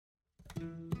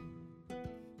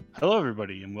Hello,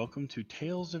 everybody, and welcome to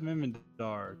Tales of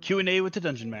Imendar Q&A with the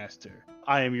Dungeon Master.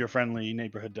 I am your friendly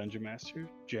neighborhood Dungeon Master,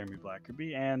 Jeremy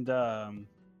Blackerby, and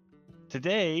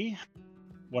today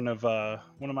one of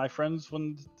my friends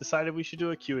decided we should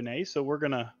do a Q&A. So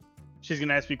she's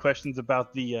gonna ask me questions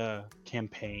about the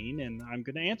campaign, and I'm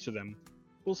gonna answer them.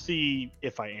 We'll see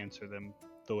if I answer them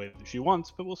the way that she wants,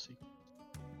 but we'll see.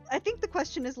 I think the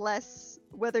question is less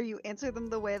whether you answer them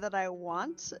the way that I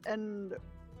want and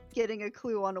getting a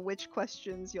clue on which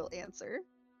questions you'll answer.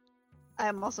 I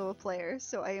am also a player,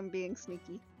 so I am being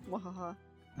sneaky. Mwahaha.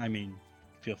 I mean,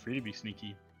 feel free to be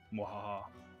sneaky. Mwahaha.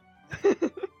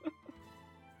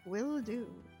 Will do.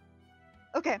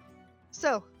 Okay,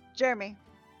 so, Jeremy.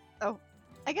 Oh,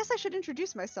 I guess I should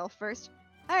introduce myself first.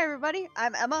 Hi, everybody.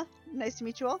 I'm Emma. Nice to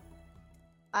meet you all.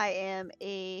 I am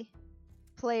a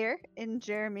player in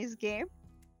Jeremy's game,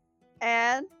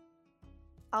 and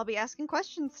I'll be asking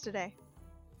questions today.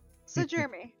 So,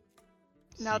 Jeremy,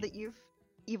 now that you've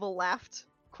evil laughed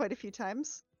quite a few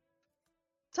times,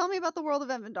 tell me about the world of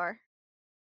Emendar.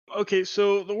 Okay,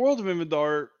 so the world of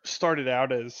Imendar started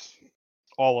out as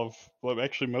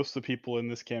actually most of the people in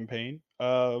this campaign.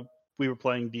 We were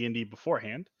playing D&D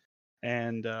beforehand,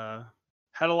 and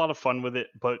had a lot of fun with it,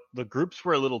 but the groups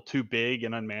were a little too big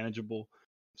and unmanageable,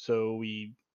 so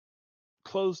we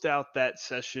closed out that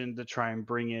session to try and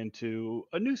bring into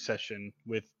a new session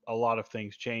with a lot of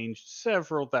things changed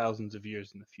several thousands of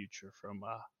years in the future from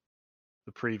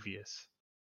the previous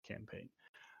campaign.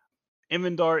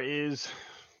 Imendar is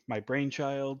my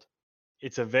brainchild.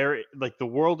 It's a very the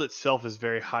world itself is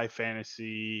very high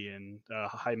fantasy and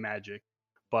high magic,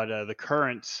 but the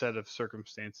current set of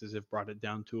circumstances have brought it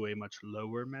down to a much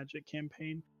lower magic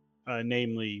campaign,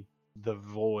 namely the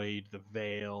void, the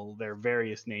veil. There are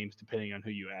various names depending on who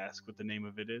you ask what the name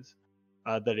of it is.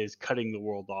 That is cutting the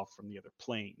world off from the other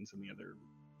planes and the other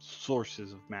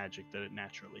sources of magic that it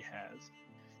naturally has.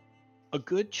 A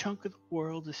good chunk of the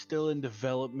world is still in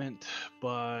development,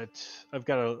 but I've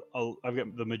got I've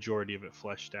got the majority of it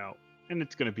fleshed out, and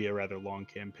it's going to be a rather long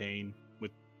campaign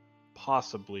with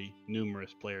possibly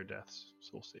numerous player deaths. So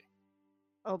we'll see.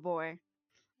 Oh boy,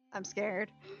 I'm scared.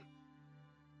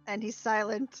 And he's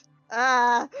silent.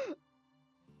 Ah!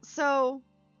 So,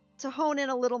 to hone in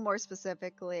a little more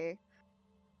specifically,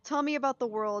 tell me about the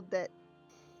world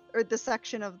or the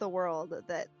section of the world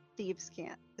that Thieves'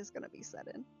 Cant is going to be set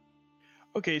in.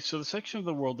 Okay, so the section of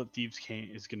the world that Thieves' Cant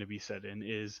is going to be set in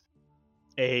is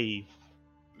a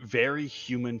very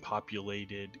human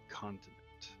populated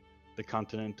continent, the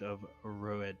continent of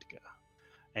Roedga.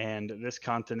 And this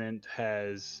continent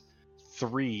has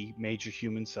three major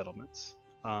human settlements,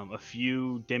 a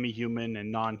few demi-human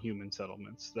and non-human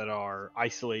settlements that are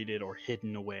isolated or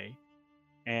hidden away.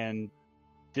 And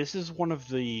this is one of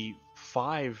the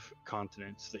 5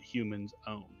 continents that humans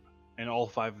own. And all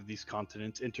 5 of these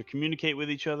continents intercommunicate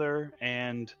with each other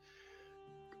and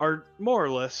are more or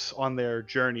less on their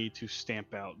journey to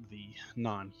stamp out the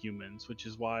non-humans, which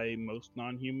is why most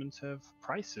non-humans have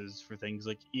prices for things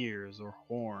like ears or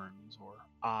horns or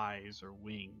eyes or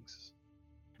wings.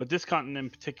 But this continent in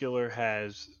particular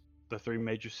has the 3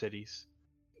 major cities.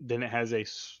 Then it has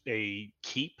a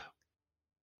keep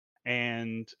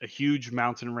and a huge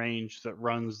mountain range that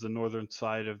runs the northern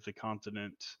side of the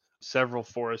continent, several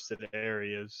forested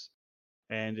areas,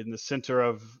 and in the center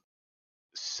of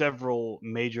several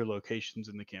major locations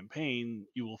in the campaign,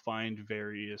 you will find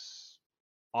various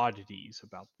oddities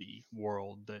about the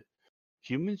world that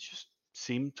humans just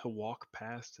seem to walk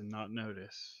past and not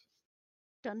notice.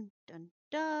 Dun dun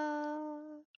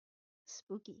dun.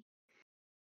 Spooky.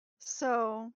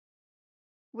 So,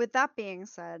 with that being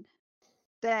said,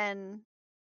 then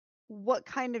what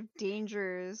kind of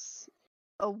dangers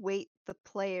await the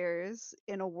players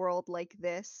in a world like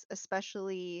this,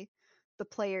 especially the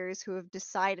players who have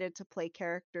decided to play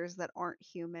characters that aren't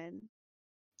human?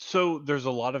 So there's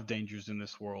a lot of dangers in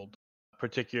this world.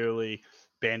 Particularly,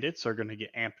 bandits are going to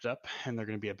get amped up and they're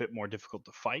going to be a bit more difficult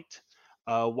to fight.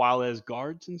 While as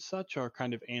guards and such are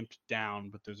kind of amped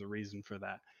down, but there's a reason for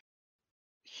that.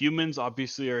 Humans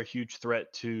obviously are a huge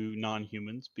threat to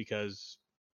non-humans because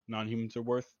non-humans are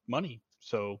worth money.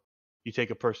 So you take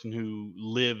a person who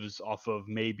lives off of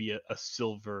maybe a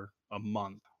silver a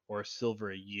month or a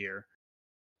silver a year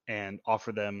and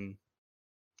offer them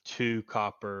 2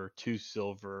 copper, 2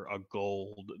 silver, a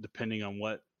gold, depending on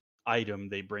what item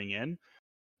they bring in,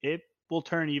 it will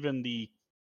turn even the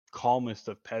calmest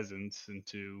of peasants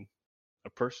into a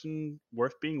person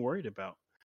worth being worried about.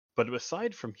 But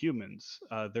aside from humans,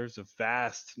 there's a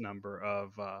vast number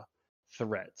of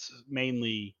threats,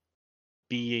 mainly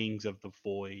beings of the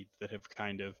void that have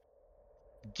kind of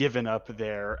given up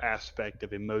their aspect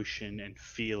of emotion and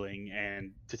feeling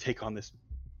and to take on this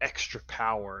extra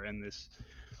power and this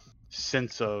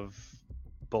sense of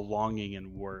belonging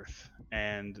and worth.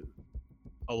 And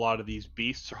a lot of these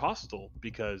beasts are hostile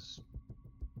because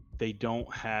they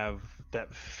don't have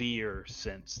that fear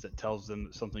sense that tells them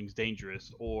that something's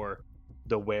dangerous, or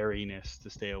the wariness to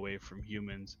stay away from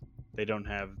humans. They don't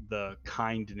have the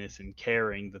kindness and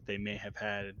caring that they may have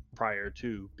had prior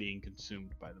to being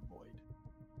consumed by the void.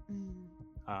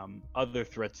 Other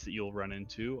threats that you'll run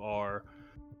into are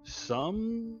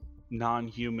some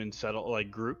non-human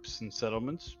groups and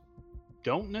settlements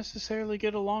don't necessarily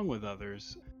get along with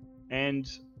others, and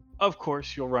of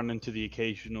course you'll run into the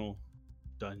occasional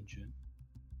dungeon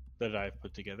that I've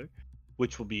put together,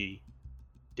 which will be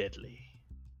deadly,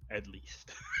 at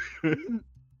least.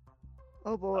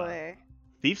 Oh boy.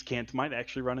 Thieves' Cant might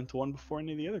actually run into one before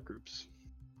any of the other groups.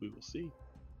 We will see.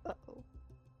 Uh-oh.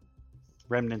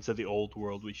 Remnants of the old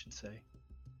world, we should say.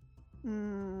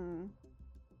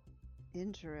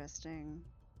 Interesting.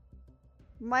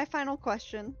 My final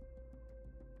question,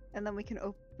 and then we can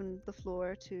open the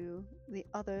floor to the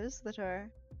others that are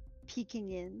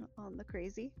peeking in on the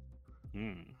crazy.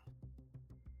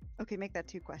 Okay, make that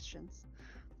 2 questions.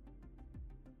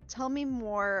 Tell me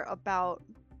more about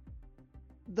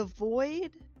the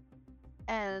void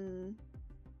and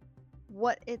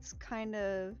what it's kind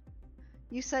of...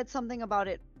 You said something about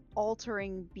it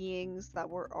altering beings that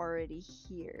were already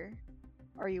here.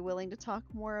 Are you willing to talk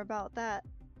more about that?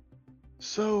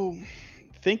 So,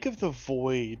 think of the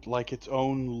void like its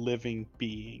own living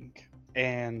being,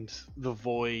 and the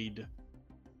void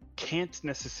can't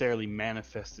necessarily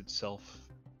manifest itself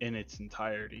in its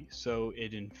entirety, so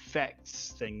it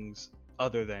infects things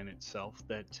other than itself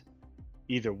that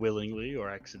either willingly or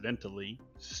accidentally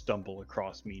stumble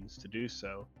across means to do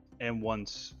so. And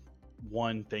once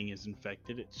one thing is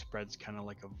infected, it spreads kind of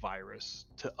like a virus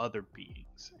to other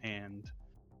beings and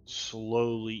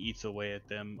slowly eats away at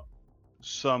them.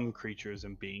 Some creatures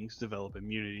and beings develop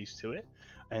immunities to it,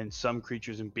 and some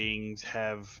creatures and beings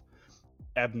have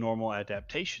abnormal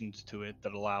adaptations to it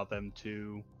that allow them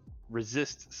to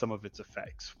resist some of its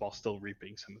effects while still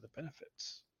reaping some of the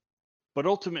benefits. But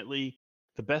ultimately,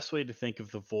 the best way to think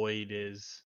of the void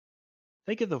is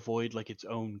think of the void like its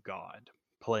own god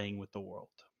playing with the world.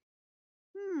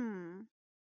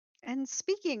 And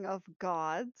speaking of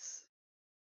gods,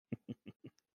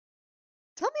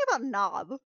 tell me about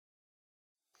Knob.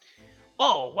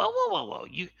 Oh, whoa.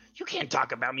 You can't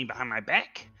talk about me behind my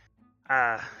back.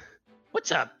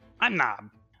 What's up? I'm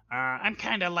Knob. I'm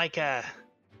kind of like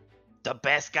the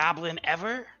best goblin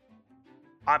ever.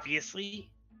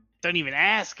 Obviously. Don't even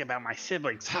ask about my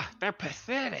siblings. They're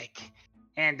pathetic.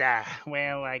 And,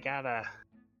 well, I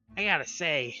gotta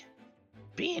say,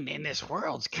 being in this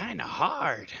world's kind of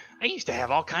hard. I used to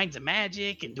have all kinds of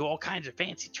magic and do all kinds of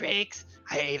fancy tricks.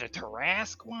 I ate a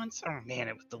Tarrasque once. Oh, man,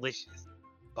 it was delicious.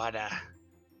 But,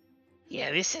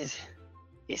 yeah, this is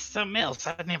something else.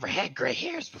 I've never had gray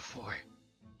hairs before.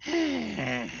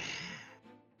 Okay,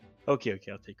 I'll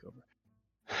take over.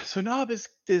 So Knob is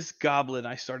this goblin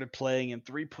I started playing in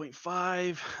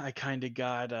 3.5. I kind of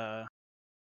got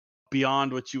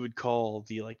beyond what you would call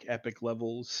the like epic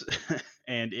levels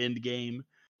and end game.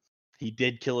 He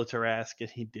did kill a Tarrasque and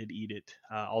he did eat it,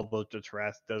 although the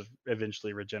Tarrasque does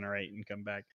eventually regenerate and come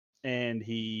back. And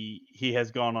he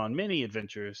has gone on many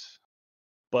adventures,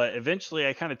 but eventually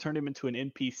I kind of turned him into an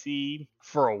NPC.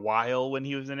 For a while when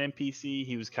he was an NPC,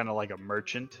 he was kind of like a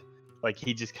merchant. Like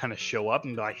he'd just kind of show up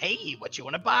and be like, hey, what you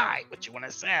want to buy? What you want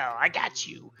to sell? I got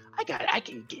you. I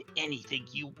can get anything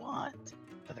you want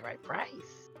for the right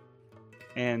price.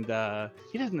 And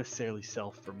he doesn't necessarily sell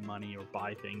for money or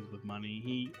buy things with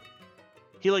money.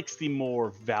 He likes the more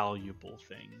valuable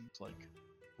things like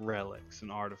relics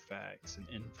and artifacts and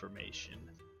information.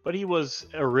 But he was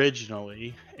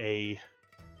originally a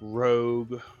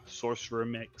rogue sorcerer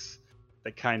mix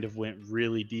that kind of went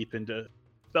really deep into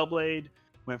Spellblade,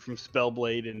 went from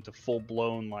Spellblade into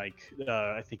full-blown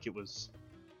I think it was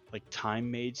like time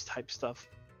mage type stuff.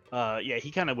 Yeah,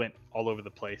 he kind of went all over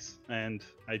the place, and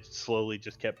I slowly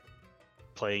just kept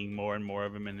playing more and more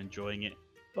of him and enjoying it.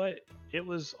 But it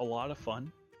was a lot of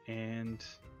fun, and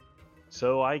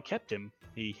so I kept him.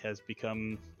 He has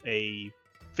become a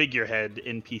figurehead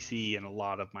NPC in a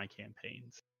lot of my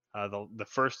campaigns. The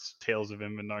first Tales of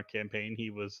Inventar campaign, he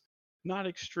was not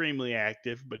extremely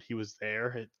active, but he was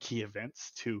there at key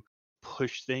events to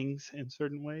push things in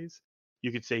certain ways.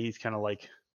 You could say he's kind of like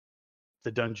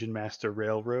the Dungeon Master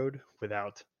Railroad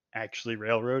without actually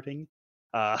railroading.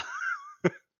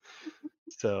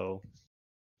 So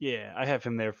Yeah, I have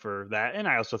him there for that, and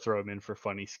I also throw him in for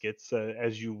funny skits,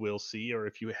 as you will see, or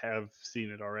if you have seen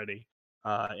it already,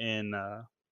 in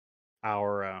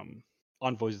our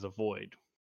Envoys of the Void,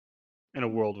 in a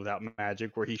world without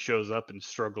magic, where he shows up and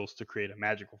struggles to create a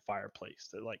magical fireplace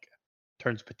that like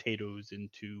turns potatoes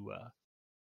into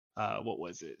what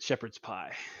was it, shepherd's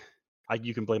pie.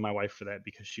 You can blame my wife for that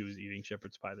because she was eating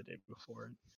shepherd's pie the day before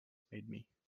and made me.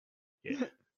 Yeah.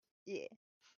 Yeah.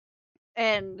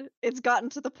 And it's gotten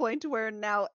to the point where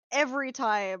now every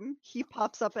time he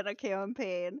pops up in a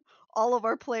campaign, all of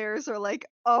our players are like,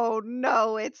 "Oh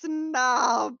no, it's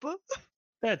Knob."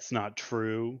 That's not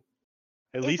true.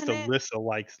 At least Isn't it? Alyssa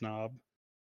likes Knob.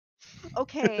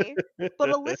 Okay. But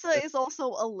Alyssa is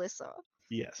also Alyssa.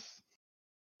 Yes.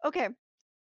 Okay.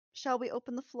 Shall we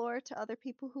open the floor to other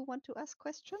people who want to ask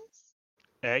questions?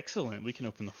 Excellent. We can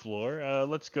open the floor.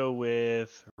 Let's go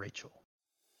with Rachel.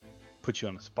 Put you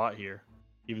on the spot here,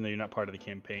 even though you're not part of the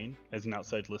campaign. As an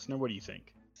outside listener, what do you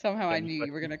think? Somehow Got I any knew you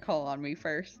were questions? gonna call on me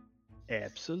first.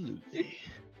 Absolutely.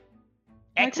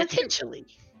 My question- Accidentally.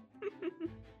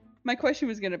 My question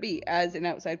was gonna be, as an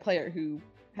outside player who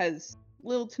has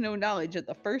little to no knowledge of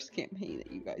the first campaign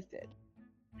that you guys did,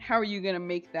 how are you gonna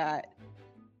make that,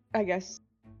 I guess,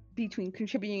 between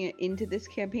contributing it into this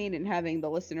campaign and having the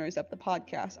listeners of the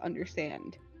podcast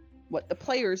understand what the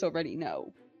players already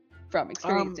know from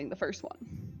experiencing the first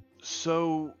one?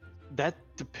 So that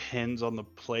depends on the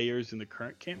players in the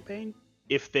current campaign.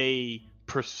 If they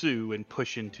pursue and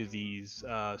push into these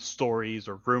stories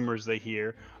or rumors they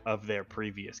hear of their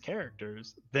previous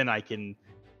characters, then I can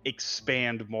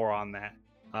expand more on that.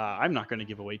 I'm not going to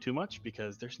give away too much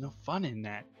because there's no fun in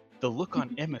that. The look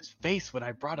on Emma's face when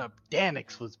I brought up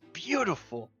Danix was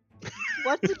beautiful.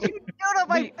 What did you do to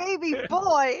my baby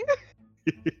boy?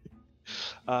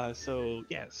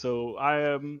 So I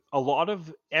am a lot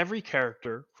of every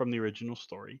character from the original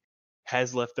story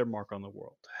has left their mark on the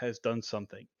world, has done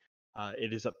something.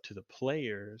 It is up to the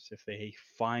players if they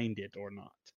find it or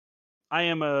not. I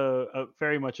am a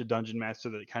very much a dungeon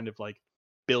master that kind of like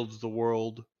builds the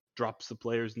world, drops the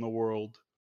players in the world,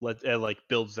 like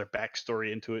builds their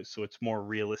backstory into it so it's more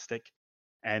realistic,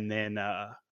 and then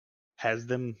has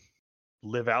them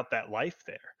live out that life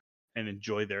there and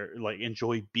enjoy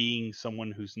being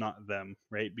someone who's not them,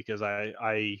 right? Because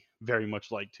I very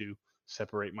much like to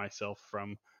separate myself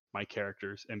from my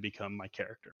characters and become my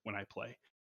character when I play.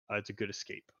 It's a good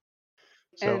escape.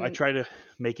 So I And try to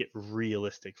make it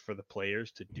realistic for the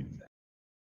players to do that.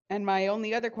 and my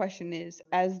only other question is,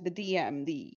 as the DM,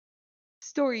 the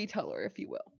storyteller, if you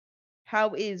will,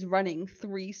 how is running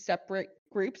 3 separate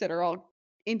groups that are all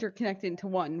interconnected into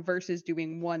one versus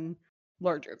doing one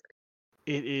larger group?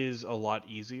 It is a lot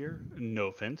easier, no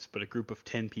offense, but a group of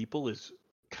 10 people is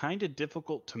kind of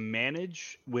difficult to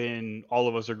manage when all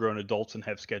of us are grown adults and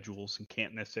have schedules and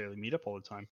can't necessarily meet up all the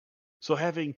time. So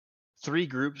having 3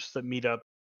 groups that meet up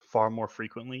far more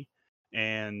frequently,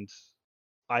 and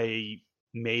I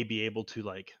may be able to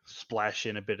like splash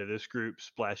in a bit of this group,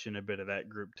 splash in a bit of that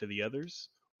group to the others,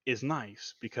 is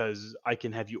nice because I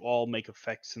can have you all make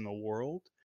effects in the world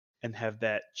and have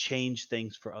that change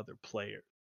things for other players.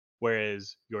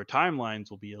 Whereas your timelines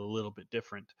will be a little bit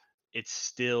different. It's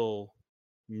still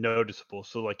noticeable.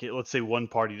 So, like, let's say one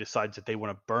party decides that they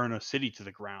want to burn a city to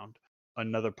the ground.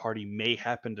 Another party may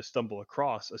happen to stumble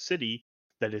across a city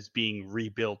that is being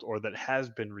rebuilt or that has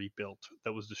been rebuilt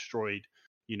that was destroyed,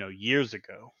 years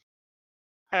ago.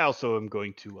 I also am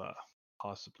going to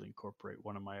possibly incorporate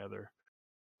one of my other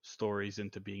stories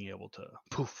into being able to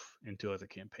poof into other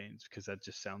campaigns because that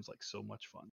just sounds like so much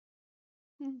fun.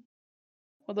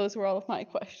 Well, those were all of my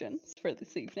questions for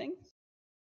this evening.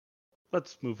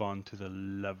 Let's move on to the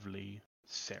lovely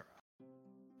Sarah,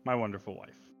 my wonderful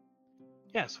wife.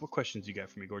 Yes, what questions you got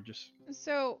for me, gorgeous?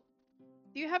 So,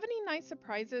 do you have any nice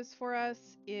surprises for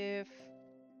us if,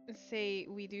 say,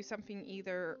 we do something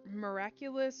either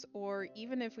miraculous or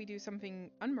even if we do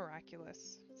something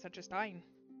unmiraculous, such as dying?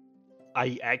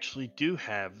 I actually do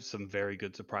have some very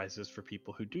good surprises for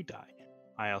people who do die.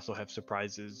 I also have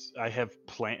surprises. I have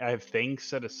things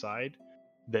set aside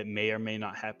that may or may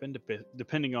not happen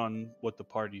depending on what the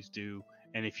parties do.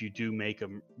 And if you do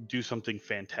do something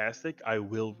fantastic, I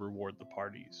will reward the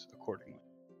parties accordingly.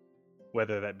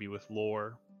 Whether that be with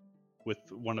lore, with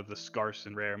one of the scarce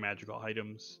and rare magical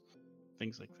items,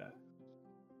 things like that.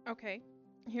 Okay,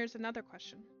 here's another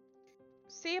question.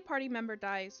 Say a party member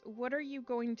dies, what are you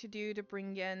going to do to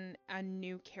bring in a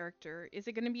new character? Is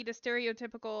it going to be the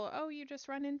stereotypical, oh, you just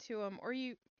run into him? Or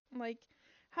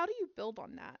how do you build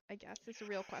on that, I guess, is a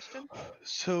real question.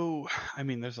 So, I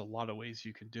mean, there's a lot of ways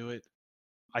you could do it.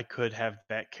 I could have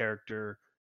that character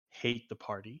hate the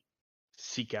party,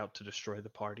 seek out to destroy the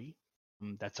party.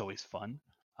 That's always fun.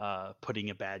 Putting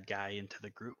a bad guy into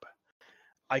the group.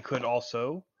 I could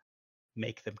also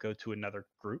make them go to another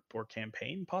group or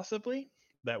campaign, possibly.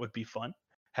 That would be fun.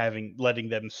 Letting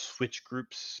them switch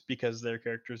groups because their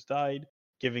characters died,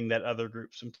 giving that other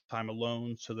group some time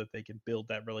alone so that they can build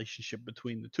that relationship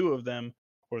between the two of them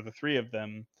or the three of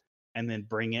them, and then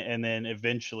bring it, and then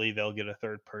eventually they'll get a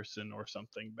third person or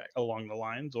something back along the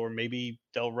lines, or maybe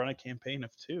they'll run a campaign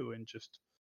of two and just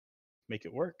make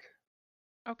it work.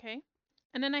 Okay.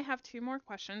 And then I have two more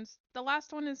questions. The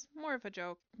last one is more of a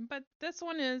joke, but this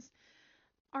one is,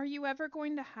 are you ever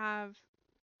going to have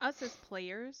us as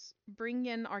players bring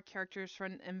in our characters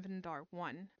from Invendar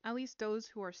 1, at least those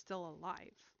who are still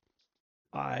alive?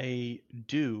 I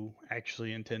do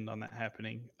actually intend on that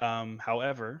happening.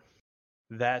 However,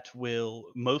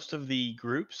 most of the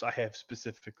groups I have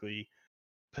specifically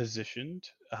positioned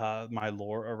my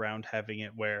lore around having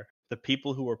it where the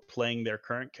people who are playing their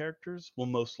current characters will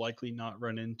most likely not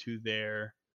run into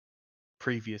their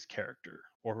previous character,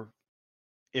 or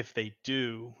if they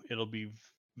do, it'll be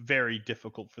very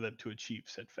difficult for them to achieve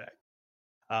said fact.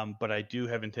 But I do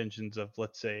have intentions of,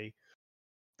 let's say,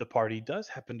 the party does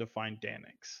happen to find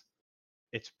Danix.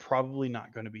 It's probably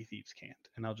not going to be Thieves' Cant,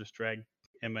 and I'll just drag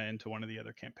Emma into one of the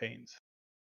other campaigns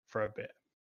for a bit.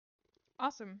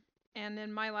 Awesome. And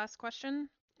then my last question,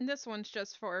 and this one's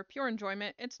just for pure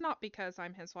enjoyment. It's not because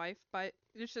I'm his wife, but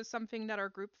it's just something that our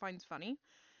group finds funny.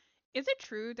 Is it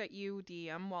true that you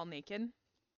DM while naked?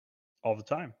 All the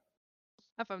time.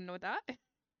 Have fun with that. Okay.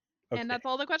 And that's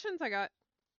all the questions I got.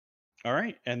 All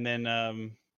right. And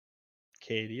then,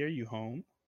 Katie, are you home?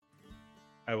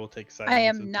 I will take silence. I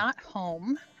am not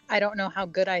home. I don't know how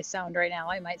good I sound right now.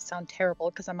 I might sound terrible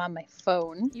because I'm on my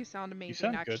phone. You sound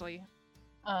amazing, sound good. actually.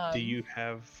 Do you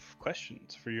have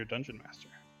questions for your dungeon master?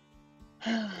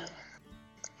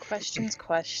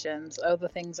 Questions. Oh, the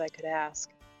things I could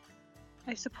ask.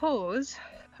 I suppose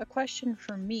a question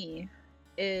for me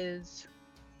is,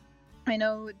 I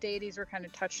know deities were kind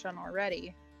of touched on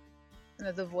already, and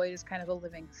that the void is kind of a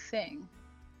living thing,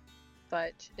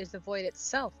 but is the void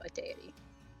itself a deity?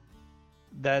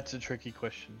 That's a tricky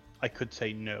question. I could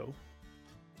say no.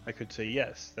 I could say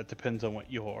yes. That depends on what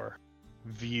your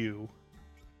view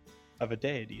of a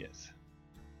deity is.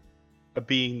 A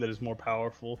being that is more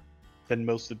powerful than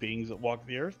most of the beings that walk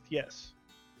the earth? Yes.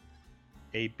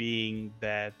 A being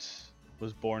that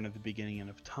was born at the beginning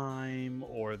of time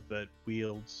or that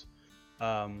wields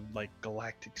like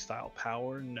galactic style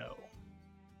power? No.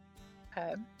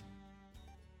 Okay.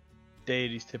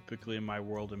 Deities typically in my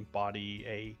world embody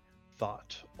a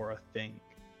thought or a thing.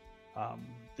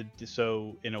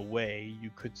 So in a way,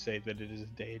 you could say that it is a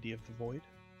deity of the void.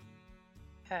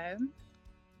 Okay.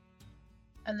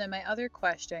 And then my other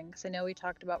question, because I know we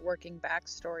talked about working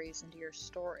backstories into your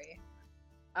story.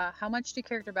 How much do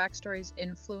character backstories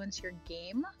influence your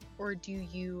game, or do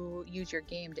you use your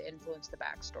game to influence the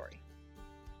backstory?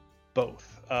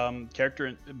 Both.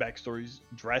 Character backstories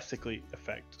drastically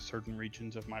affect certain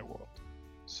regions of my world.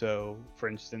 So, for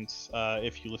instance,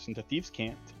 if you listen to Thieves'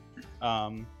 Cant,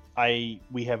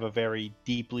 we have a very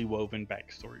deeply woven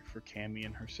backstory for Cammy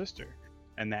and her sister,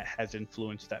 and that has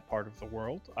influenced that part of the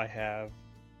world. I have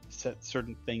set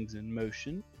certain things in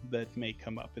motion that may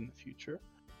come up in the future.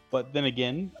 But then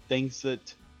again, things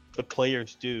that the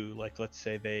players do, like let's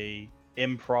say they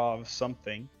improv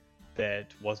something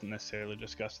that wasn't necessarily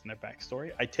discussed in their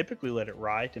backstory, I typically let it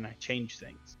ride and I change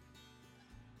things,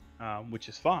 which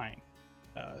is fine,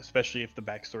 especially if the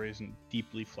backstory isn't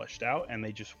deeply fleshed out and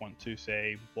they just want to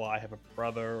say, well, I have a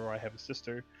brother or I have a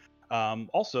sister.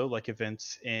 Also, like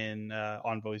events in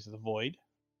Envoys of the Void,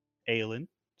 Aelin,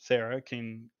 Sarah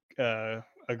can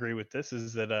agree with this,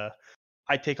 is that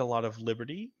I take a lot of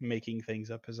liberty making things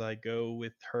up as I go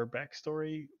with her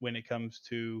backstory when it comes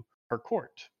to her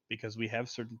court, because we have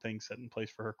certain things set in place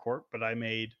for her court, but I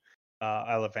made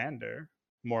Ollivander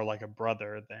more like a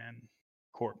brother than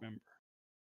court member.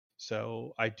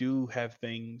 So I do have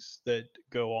things that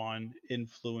go on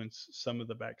influence some of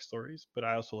the backstories, but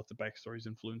I also let the backstories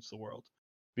influence the world,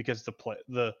 because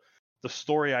the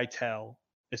story I tell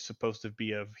is supposed to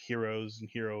be of heroes and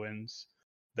heroines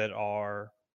that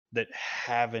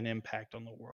have an impact on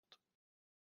the world,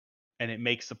 and it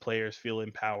makes the players feel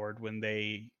empowered when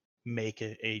they make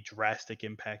a drastic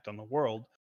impact on the world,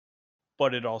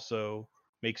 but it also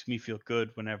makes me feel good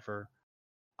whenever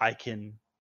I can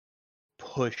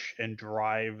push and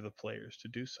drive the players to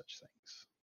do such things.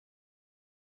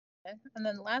 Okay. And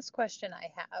then last question I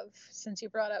have, since you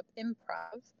brought up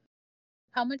improv,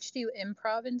 how much do you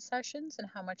improv in sessions and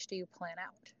how much do you plan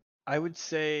out? I would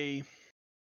say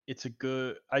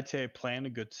I'd say I plan a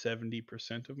good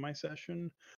 70% of my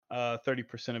session.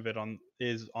 30% of it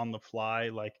is on the fly,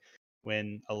 like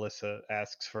when Alyssa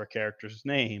asks for a character's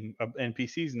name, an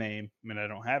NPC's name, and I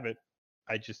don't have it.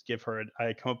 I just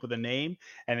I come up with a name,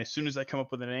 and as soon as I come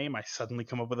up with a name, I suddenly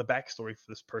come up with a backstory for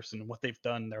this person and what they've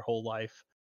done their whole life.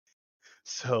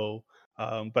 So,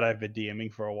 but I've been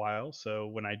DMing for a while, so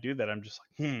when I do that, I'm just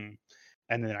like,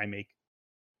 and then I make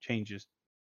changes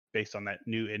based on that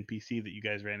new NPC that you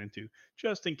guys ran into,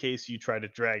 just in case you try to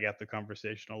drag out the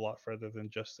conversation a lot further than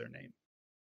just their name.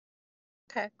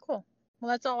 Okay, cool. Well,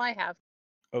 that's all I have.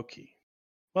 Okay.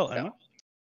 Well, So- Emma,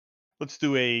 let's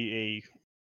do a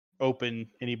open.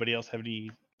 Anybody else have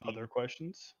any other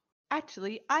questions?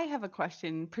 Actually, I have a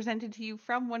question presented to you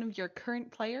from one of your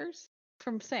current players,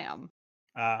 from Sam.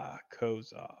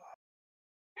 Koza.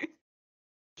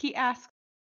 He asks,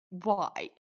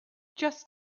 why? Just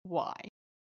why?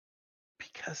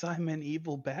 Because I'm an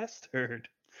evil bastard.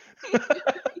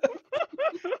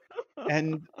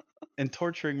 and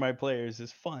torturing my players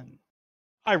is fun.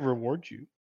 I reward you,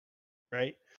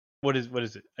 right? What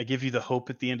is it? I give you the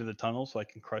hope at the end of the tunnel so I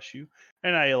can crush you,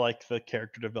 and I like the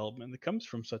character development that comes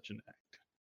from such an act.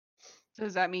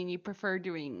 Does that mean you prefer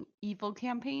doing evil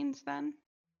campaigns then?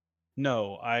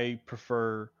 No, I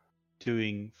prefer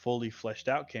doing fully fleshed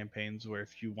out campaigns where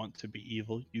if you want to be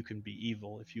evil, you can be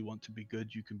evil. If you want to be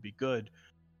good, you can be good.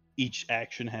 Each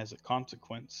action has a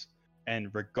consequence. And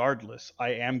regardless, I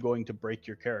am going to break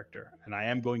your character, and I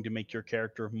am going to make your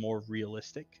character more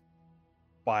realistic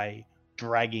by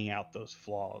dragging out those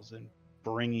flaws and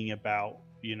bringing about,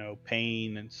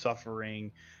 pain and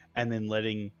suffering, and then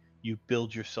letting you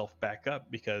build yourself back up,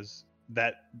 because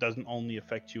that doesn't only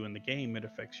affect you in the game, it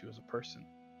affects you as a person.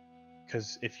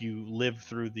 Because if you live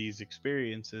through these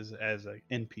experiences as an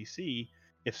NPC,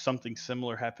 if something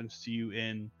similar happens to you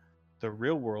in the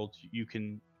real world, you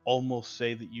can almost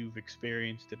say that you've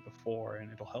experienced it before,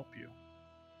 and it'll help you.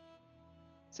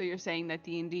 So you're saying that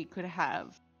D&D could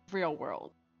have real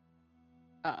world.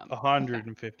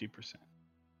 150%.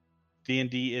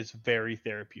 D&D is very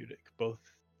therapeutic, both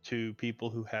to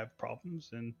people who have problems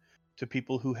and to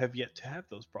people who have yet to have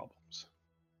those problems.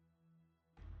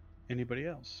 Anybody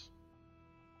else?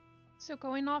 So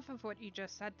going off of what you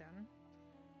just said then,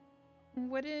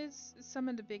 what is some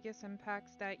of the biggest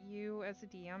impacts that you as a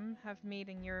DM have made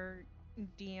in your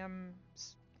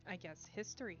DM's, I guess,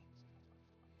 history?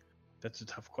 That's a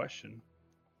tough question.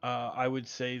 I would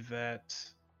say that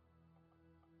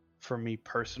for me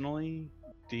personally,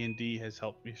 D&D has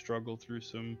helped me struggle through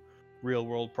some real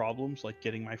world problems, like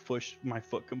getting my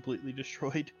foot completely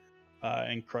destroyed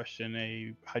and crushed in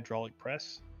a hydraulic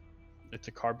press. It's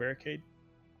a car barricade.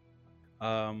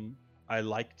 I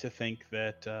like to think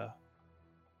that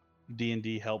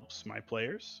D&D helps my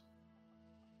players,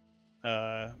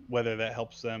 whether that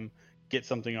helps them get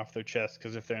something off their chest,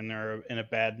 because if they're in a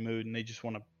bad mood and they just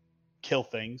want to kill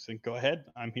things, and go ahead,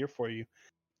 I'm here for you.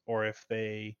 Or if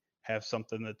they have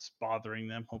something that's bothering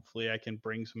them, hopefully I can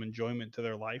bring some enjoyment to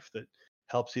their life that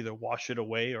helps either wash it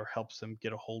away or helps them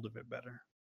get a hold of it better.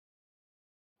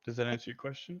 Does that answer your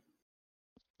question?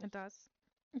 It does.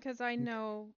 Because I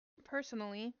know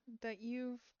personally that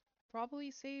you've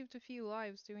probably saved a few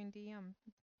lives doing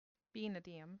being a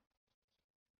DM.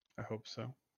 I hope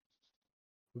so.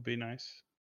 Would be nice.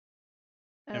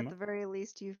 And Emma? at the very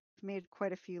least, you've made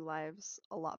quite a few lives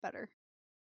a lot better.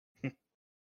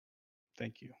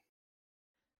 Thank you.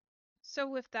 So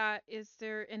with that, is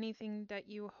there anything that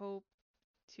you hope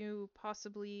to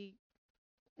possibly...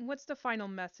 What's the final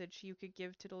message you could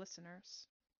give to the listeners?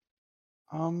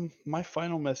 My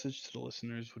final message to the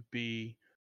listeners would be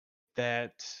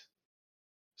that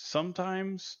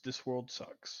sometimes this world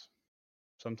sucks.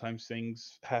 Sometimes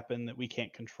things happen that we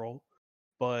can't control,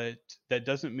 but that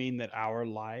doesn't mean that our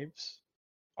lives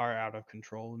are out of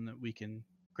control and that we can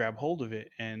grab hold of it.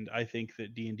 And I think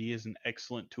that D&D is an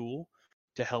excellent tool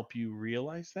to help you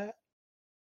realize that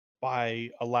by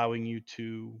allowing you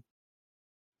to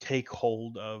take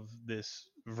hold of this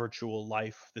virtual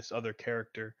life, this other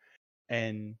character,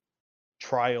 and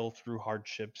trial through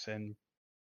hardships and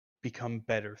become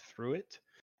better through it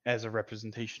as a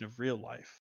representation of real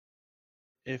life.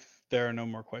 If there are no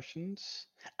more questions,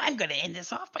 I'm gonna end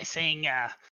this off by saying,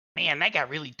 man, that got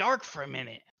really dark for a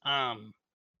minute.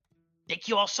 Thank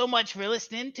you all so much for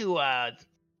listening to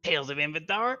Tales of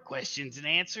Invendar, questions and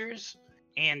answers.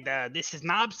 And this is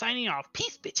Knob signing off.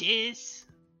 Peace, bitches.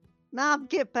 Knob,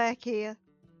 get back here.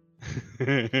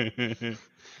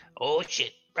 Oh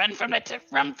shit! Run from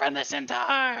the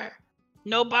centaur.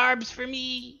 No barbs for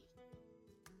me.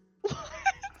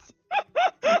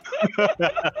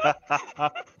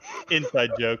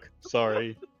 inside joke.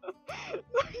 Sorry.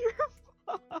 You're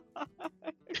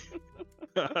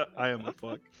fine. I am a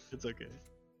fuck. It's okay.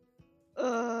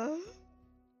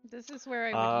 This is where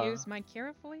I would use my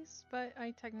Kira voice, but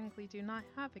I technically do not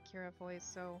have a Kira voice,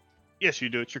 so. Yes, you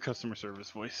do. It's your customer service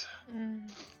voice.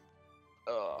 Mm.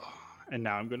 And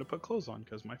now I'm gonna put clothes on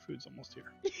because my food's almost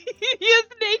here. He is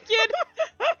naked!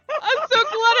 I'm so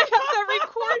glad I have that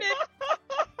recorded!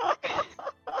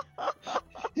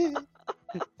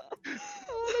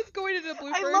 Oh, that's going into the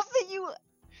bloopers. I love that you.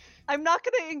 I'm not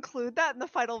gonna include that in the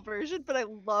final version, but I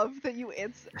love that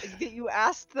you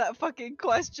asked that fucking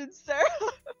question, Sarah.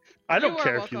 I don't You are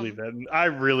care if you leave that. I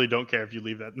really don't care if you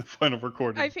leave that in the final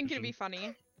recording. I think it'd be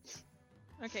funny.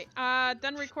 Okay,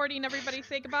 done recording. Everybody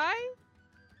say goodbye.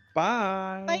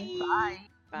 Bye. Bye.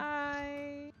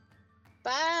 Bye.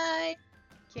 Bye.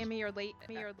 Cammy, you're late.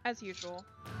 As usual.